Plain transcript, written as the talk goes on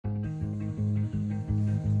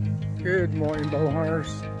Good morning, bow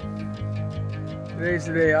hunters. Today's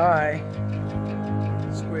the day I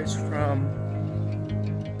switched from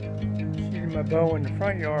shooting my bow in the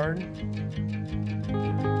front yard to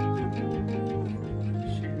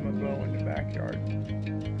shooting my bow in the backyard.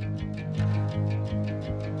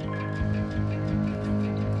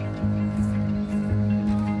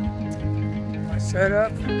 My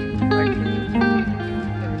setup, like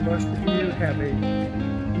most of you, have a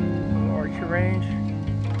archery range.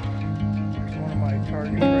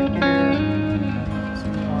 Target right there. This is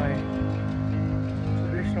my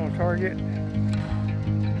traditional target.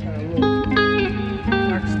 Got a little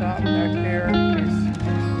backstop back there.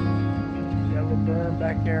 Got a little berm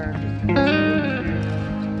back there.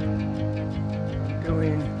 I'm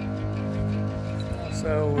doing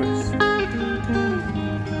also is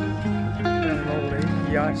an old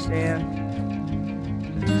yacht stand.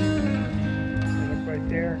 Look right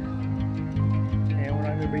there.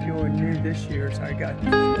 I'm going to be doing new this year, so I got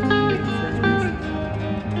mini frisbees.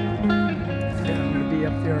 And I'm going to be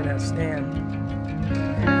up there in that stand.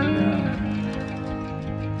 And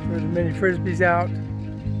throw the mini frisbees out,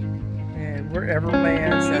 and wherever it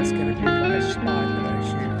lands, that's going to be my spot that I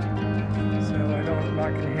shoot. So I'm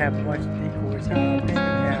not going to have a bunch of decoys out. I'm just going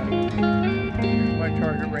to have my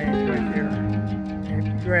target range right there.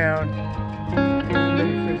 Empty ground, throw the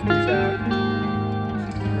mini frisbees out,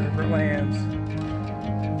 wherever it lands.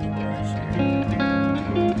 So I'm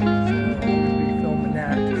going to be filming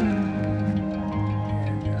that and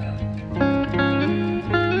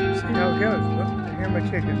see how it goes. Look, I hear my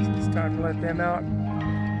chickens. It's time to let them out.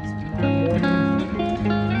 It's my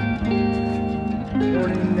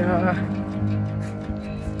morning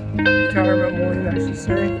retirement morning, I should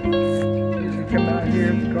say. Usually come out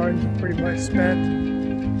here, the gardens are pretty much spent.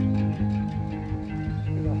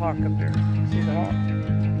 There's a hawk up there. See the hawk?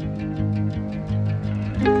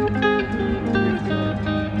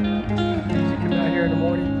 In the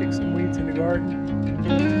morning, pick some weeds in the garden.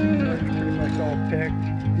 It's pretty much all picked.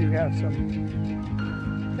 We do have some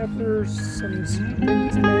peppers, some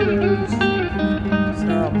sweet tomatoes,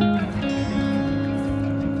 some.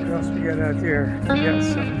 What else we got out there? We got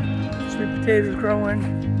some sweet potatoes growing.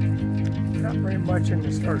 Not very much in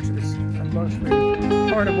the starches. I'm mostly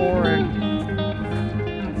carnivore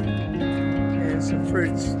and some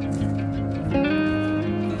fruits.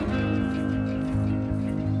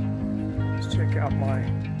 Check out my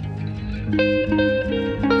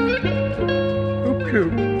hoop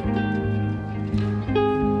coop.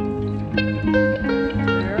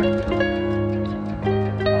 There.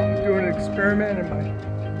 I'm doing an experiment in my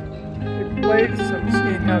paper plates. I'm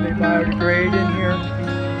seeing how they biodegrade in here.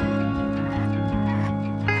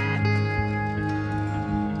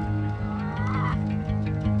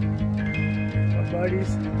 My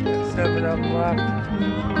buddies, got 7 of them left.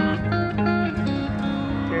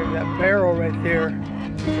 That barrel right there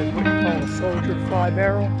is what you call a soldier fly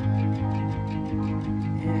barrel,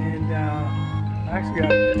 and I actually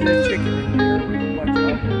got a dead chicken in here with a bunch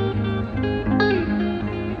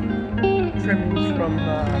of trimmings from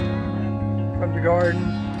the garden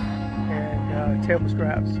and table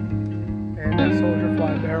scraps. And that soldier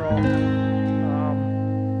fly barrel,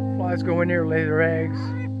 flies go in there, lay their eggs.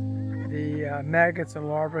 The maggots and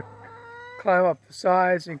larvae climb up the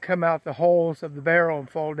sides and come out the holes of the barrel and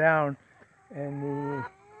fall down, and the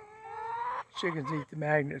chickens eat the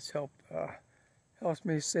magnets. Helps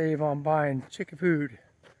me save on buying chicken food.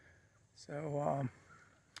 So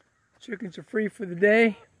chickens are free for the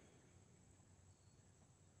day.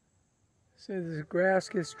 As soon as the grass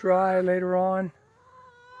gets dry later on,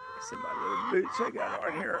 see my little boots I got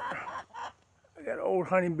on here. I got old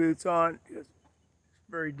hunting boots on. It's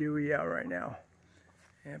very dewy out right now.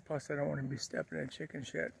 And plus I don't want to be stepping in chicken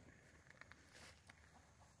shit.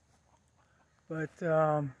 But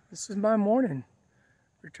this is my morning.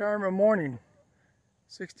 Retirement morning.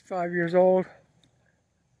 65 years old.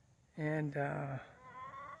 And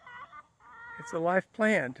it's a life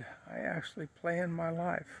planned. I actually planned my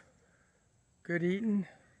life. Good eating.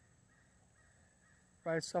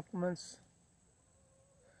 Right supplements.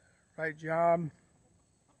 Right job.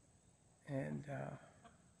 And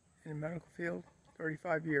in the medical field.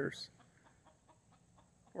 35 years.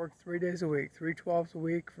 Worked 3 days a week, 3 12s a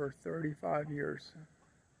week for 35 years.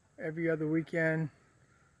 Every other weekend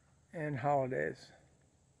and holidays.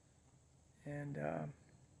 And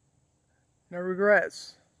no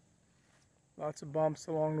regrets. Lots of bumps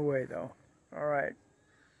along the way though. Alright.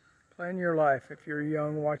 Plan your life. If you're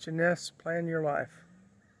young watching this, plan your life.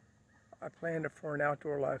 I planned it for an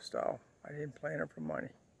outdoor lifestyle. I didn't plan it for money.